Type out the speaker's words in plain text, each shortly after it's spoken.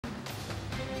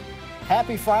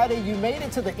Happy Friday. You made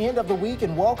it to the end of the week,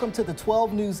 and welcome to the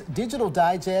 12 News Digital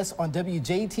Digest on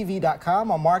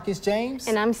WJTV.com. I'm Marcus James.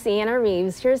 And I'm Sienna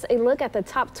Reeves. Here's a look at the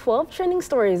top 12 trending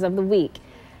stories of the week.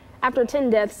 After 10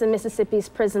 deaths in Mississippi's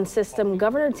prison system,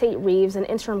 Governor Tate Reeves and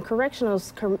Interim Correctional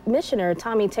Commissioner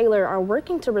Tommy Taylor are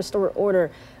working to restore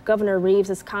order. Governor Reeves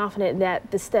is confident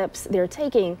that the steps they're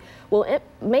taking will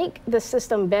make the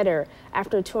system better.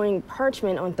 After touring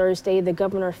Parchment on Thursday, the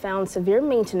governor found severe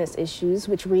maintenance issues,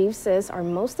 which Reeves says are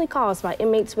mostly caused by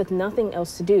inmates with nothing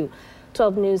else to do.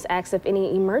 12 News asks if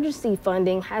any emergency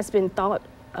funding has been thought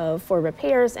of for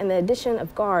repairs and the addition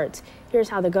of guards. Here's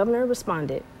how the governor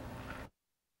responded.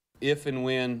 If and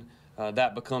when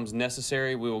that becomes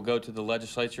necessary, we will go to the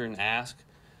legislature and ask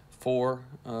for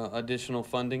additional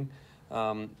funding.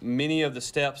 Many of the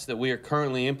steps that we are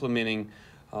currently implementing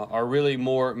are really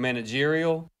more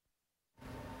managerial.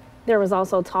 There was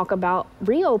also talk about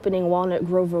reopening Walnut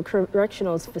Grove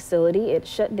Correctional Facility. It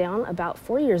shut down about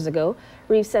 4 years ago.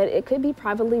 Reeves said it could be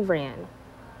privately ran.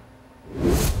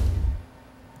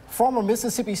 Former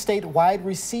Mississippi State wide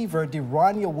receiver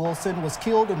DeRonia Wilson was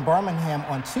killed in Birmingham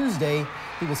on Tuesday.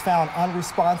 He was found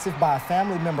unresponsive by a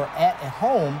family member at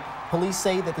home. Police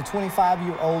say that the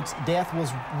 25-year-old's death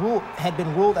had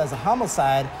been ruled as a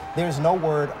homicide. There's no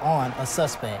word on a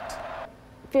suspect.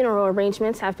 Funeral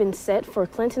arrangements have been set for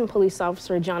Clinton police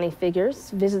officer Johnny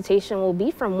Figures. Visitation will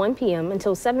be from 1 p.m.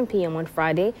 until 7 p.m. on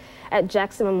Friday at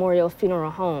Jackson Memorial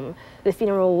Funeral Home. The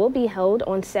funeral will be held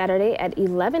on Saturday at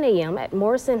 11 a.m. at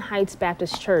Morrison Heights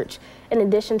Baptist Church. In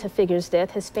addition to Figures'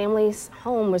 death, his family's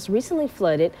home was recently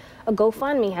flooded. A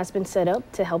GoFundMe has been set up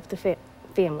to help the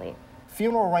family.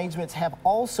 Funeral arrangements have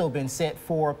also been set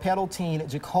for Petal teen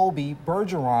Jacoby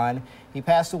Bergeron. He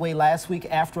passed away last week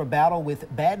after a battle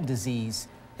with Batten disease.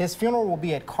 His funeral will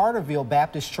be at Carterville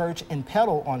Baptist Church in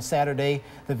Petal on Saturday.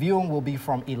 The viewing will be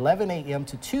from 11 a.m.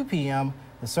 to 2 p.m.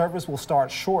 The service will start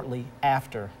shortly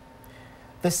after.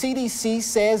 The CDC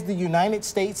says the United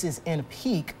States is in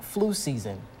peak flu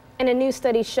season. And a new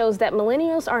study shows that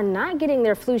millennials are not getting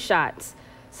their flu shots.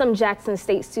 Some Jackson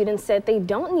State students said they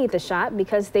don't need the shot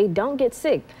because they don't get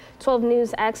sick. 12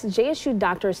 News asked JSU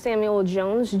Dr. Samuel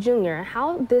Jones Jr.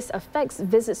 how this affects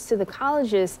visits to the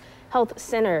college's health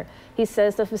center. He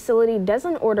says the facility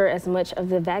doesn't order as much of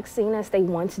the vaccine as they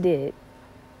once did.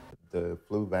 The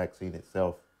flu vaccine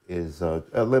itself is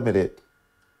limited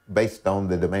based on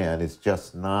the demand. It's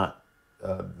just not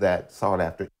that sought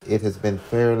after. It has been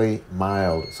fairly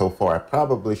mild so far. I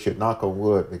probably should knock on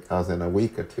wood because in a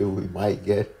week or two we might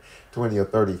get 20 or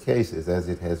 30 cases as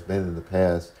it has been in the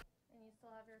past. And you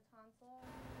still have your tonsil?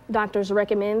 Doctors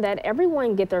recommend that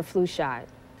everyone get their flu shot.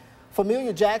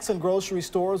 Familiar Jackson grocery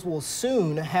stores will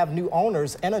soon have new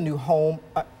owners and a new home.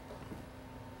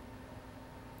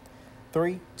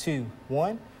 3, 2,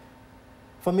 1.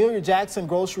 Familiar Jackson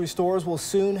grocery stores will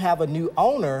soon have a new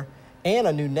owner and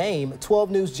a new name.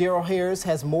 12 News' Gerald Harris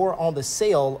has more on the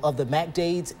sale of the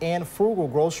McDade's and Frugal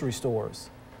grocery stores.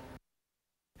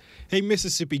 A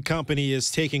Mississippi company is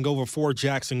taking over 4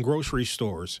 Jackson grocery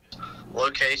stores.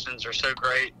 Locations are so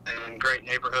great in great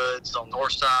neighborhoods on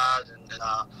North Side and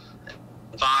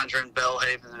Vondra and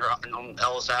Belhaven and on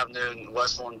Ellis Avenue and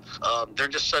Westland. They're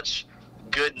just such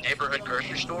good neighborhood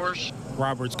grocery stores.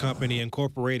 Roberts Company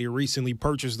Incorporated recently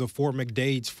purchased the 4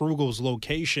 McDade's Frugals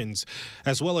locations,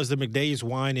 as well as the McDade's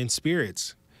Wine and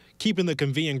Spirits, keeping the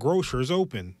convenient grocers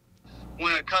open.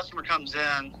 When a customer comes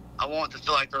in, I want it to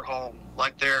feel like they're home,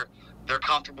 like they're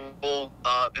comfortable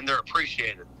and they're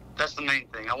appreciated. That's the main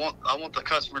thing. I want the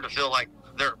customer to feel like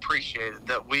they're appreciated,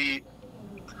 that we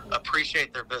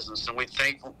appreciate their business and we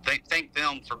thank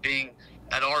them for being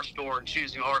at our store and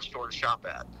choosing our store to shop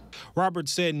at.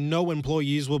 Roberts said no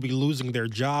employees will be losing their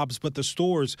jobs, but the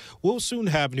stores will soon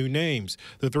have new names.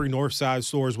 The 3 Northside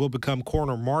stores will become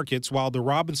corner markets, while the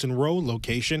Robinson Road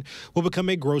location will become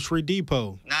a grocery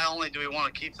depot. Not only do we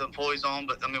want to keep the employees on,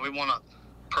 but we want to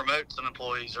promote some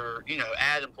employees or,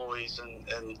 add employees.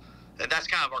 And that's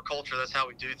kind of our culture. That's how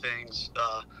we do things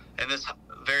in this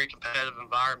very competitive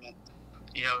environment.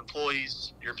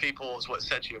 Employees, your people is what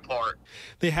sets you apart.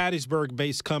 The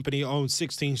Hattiesburg-based company owns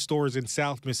 16 stores in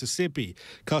South Mississippi.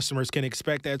 Customers can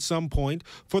expect at some point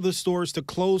for the stores to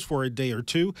close for a day or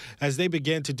two as they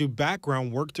begin to do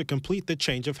background work to complete the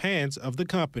change of hands of the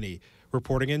company.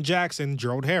 Reporting in Jackson,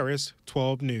 Gerald Harris,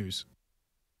 12 News.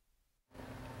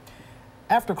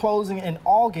 After closing in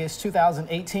August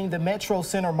 2018, the Metro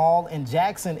Center Mall in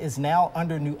Jackson is now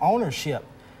under new ownership.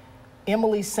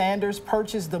 Emily Sanders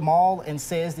purchased the mall and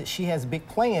says that she has big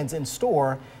plans in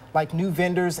store, like new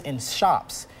vendors and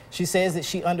shops. She says that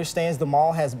she understands the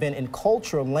mall has been a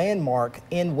cultural landmark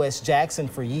in West Jackson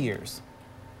for years.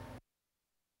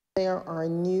 There are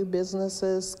new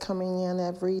businesses coming in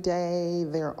every day.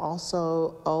 There are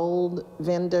also old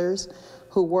vendors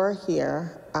who were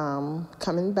here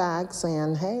coming back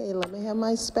saying, hey, let me have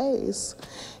my space.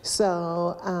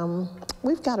 So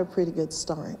we've got a pretty good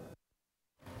start.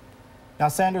 Now,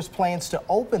 Sanders plans to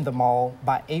open the mall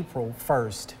by April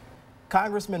 1st.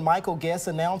 Congressman Michael Guest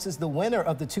announces the winner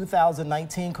of the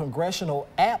 2019 Congressional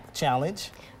App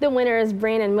Challenge. The winner is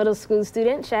Brandon Middle School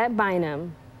student Chad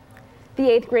Bynum. The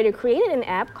 8th grader created an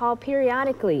app called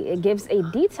Periodically. It gives a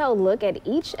detailed look at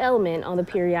each element on the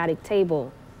periodic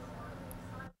table.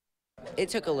 It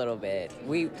took a little bit.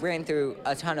 We ran through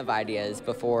a ton of ideas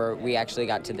before we actually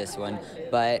got to this one,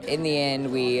 but in the end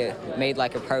we made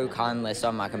like a pro-con list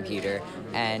on my computer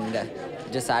and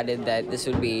decided that this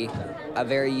would be a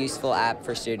very useful app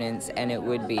for students and it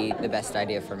would be the best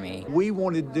idea for me. We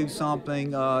wanted to do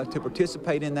something to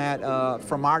participate in that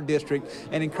from our district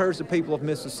and encourage the people of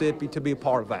Mississippi to be a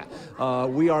part of that.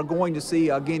 We are going to see,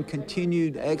 again,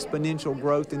 continued exponential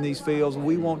growth in these fields.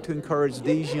 We want to encourage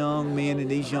these young men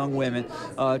and these young women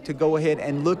to go ahead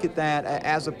and look at that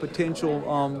as a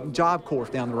potential job course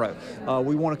down the road.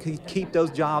 We want to keep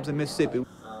those jobs in Mississippi.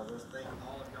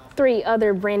 3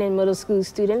 other Brandon Middle School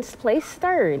students placed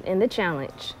 3rd in the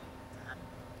challenge.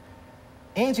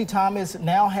 Angie Thomas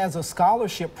now has a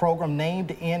scholarship program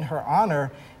named in her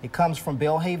honor. It comes from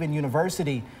Belhaven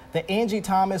University. The Angie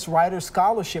Thomas Writer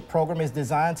Scholarship Program is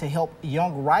designed to help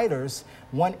young writers.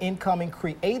 One incoming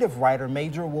creative writer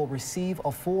major will receive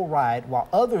a full ride, while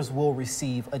others will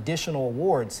receive additional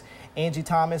awards. Angie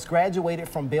Thomas graduated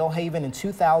from Belhaven in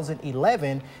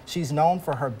 2011. She's known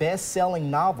for her best-selling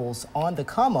novels On the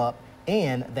Come Up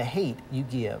and The Hate You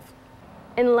Give.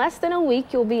 In less than a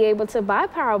week, you'll be able to buy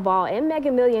Powerball and Mega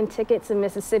Million tickets in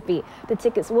Mississippi. The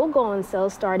tickets will go on sale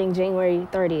starting January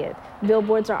 30th.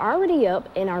 Billboards are already up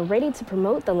and are ready to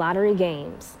promote the lottery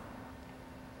games.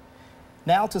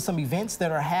 Now to some events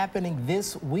that are happening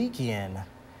this weekend.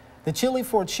 The Chili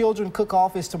for Children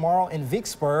Cook-Off is tomorrow in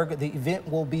Vicksburg. The event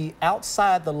will be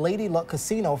outside the Lady Luck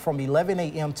Casino from 11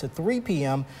 a.m. to 3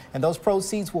 p.m. and those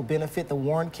proceeds will benefit the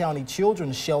Warren County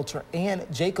Children's Shelter and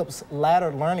Jacob's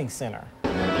Ladder Learning Center.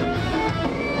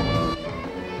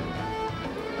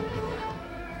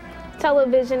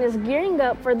 Television is gearing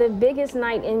up for the biggest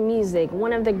night in music.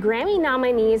 One of the Grammy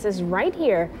nominees is right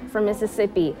here from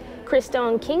Mississippi.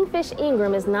 Christone Kingfish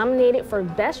Ingram is nominated for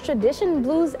Best Tradition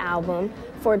Blues Album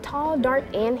for Tall, Dark,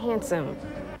 and Handsome.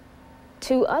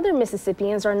 2 other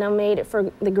Mississippians are nominated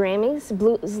for the Grammys.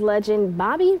 Blues legend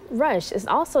Bobby Rush is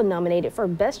also nominated for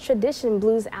Best Tradition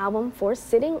Blues Album for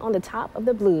Sitting on the Top of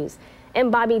the Blues.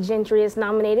 And Bobby Gentry is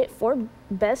nominated for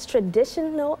Best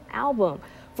Traditional Album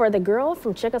for The Girl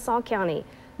from Chickasaw County.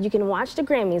 You can watch the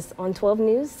Grammys on 12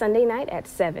 News Sunday night at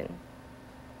 7.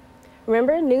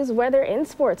 Remember, news, weather, and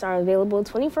sports are available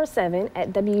 24/7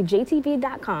 at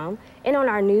WJTV.com and on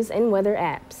our news and weather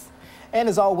apps. And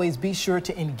as always, be sure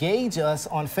to engage us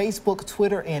on Facebook,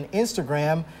 Twitter, and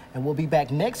Instagram. And we'll be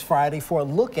back next Friday for a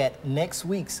look at next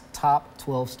week's top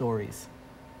 12 stories.